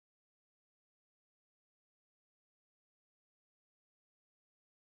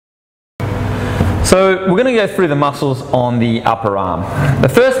So we're going to go through the muscles on the upper arm. The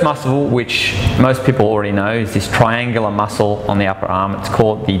first muscle, which most people already know, is this triangular muscle on the upper arm. It's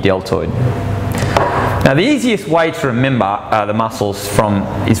called the deltoid. Now the easiest way to remember the muscles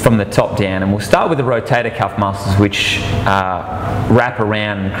is from the top down, and we'll start with the rotator cuff muscles, which wrap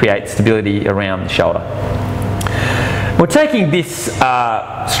around and create stability around the shoulder. We're taking this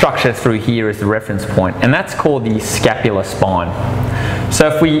structure through here as the reference point, and that's called the scapular spine. So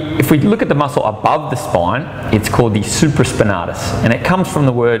if we look at the muscle above the spine, it's called the supraspinatus, and it comes from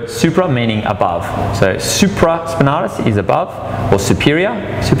the word supra, meaning above. So supraspinatus is above, or superior,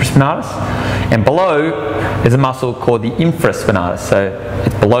 supraspinatus, and below there's a muscle called the infraspinatus. So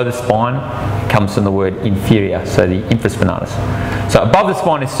it's below the spine, it comes from the word inferior, so the infraspinatus. So above the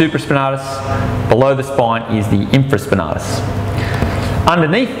spine is supraspinatus, below the spine is the infraspinatus.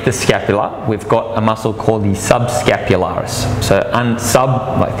 Underneath the scapula, we've got a muscle called the subscapularis. So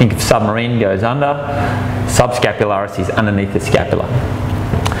like think of submarine goes under, subscapularis is underneath the scapula.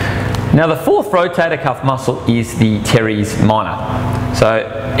 Now the fourth rotator cuff muscle is the teres minor. So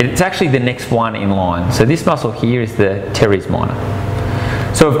it's actually the next one in line. So this muscle here is the teres minor.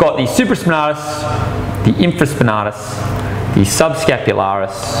 So we've got the supraspinatus, the infraspinatus, the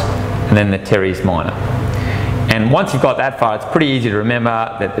subscapularis, and then the teres minor. And once you've got that far, it's pretty easy to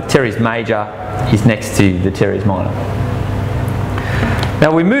remember that the teres major is next to the teres minor.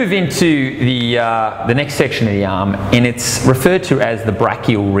 Now we move into the next section of the arm, and it's referred to as the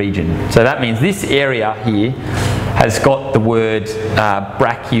brachial region. So that means this area here has got the word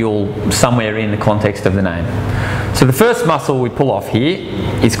brachial somewhere in the context of the name. So the first muscle we pull off here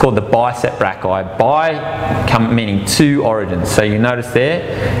is called the Bicep Brachii. Bi meaning two origins. So you notice there,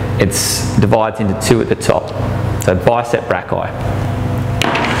 it divides into two at the top. So Bicep Brachii.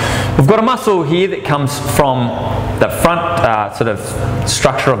 We've got a muscle here that comes from the front sort of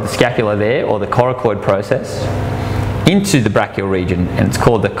structure of the scapula there, or the coracoid process, into the brachial region, and it's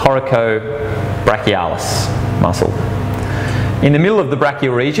called the Coracobrachialis muscle. In the middle of the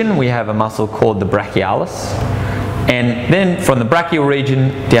brachial region, we have a muscle called the Brachialis. And then from the brachial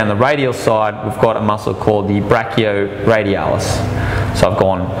region down the radial side, we've got a muscle called the Brachioradialis. So I've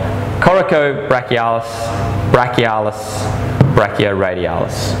gone Coracobrachialis, Brachialis,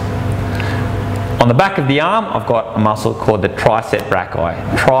 Brachioradialis. On the back of the arm, I've got a muscle called the Triceps Brachii.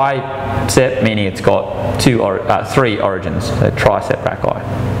 Tricep meaning it's got three origins, so Triceps Brachii.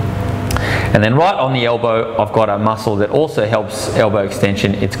 And then right on the elbow, I've got a muscle that also helps elbow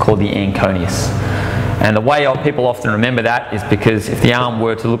extension. It's called the Anconeus. And the way people often remember that is because if the arm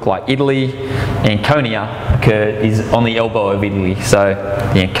were to look like Italy, Anconia is on the elbow of Italy. So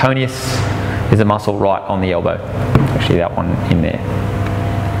the Anconeus is a muscle right on the elbow. Actually that one in there.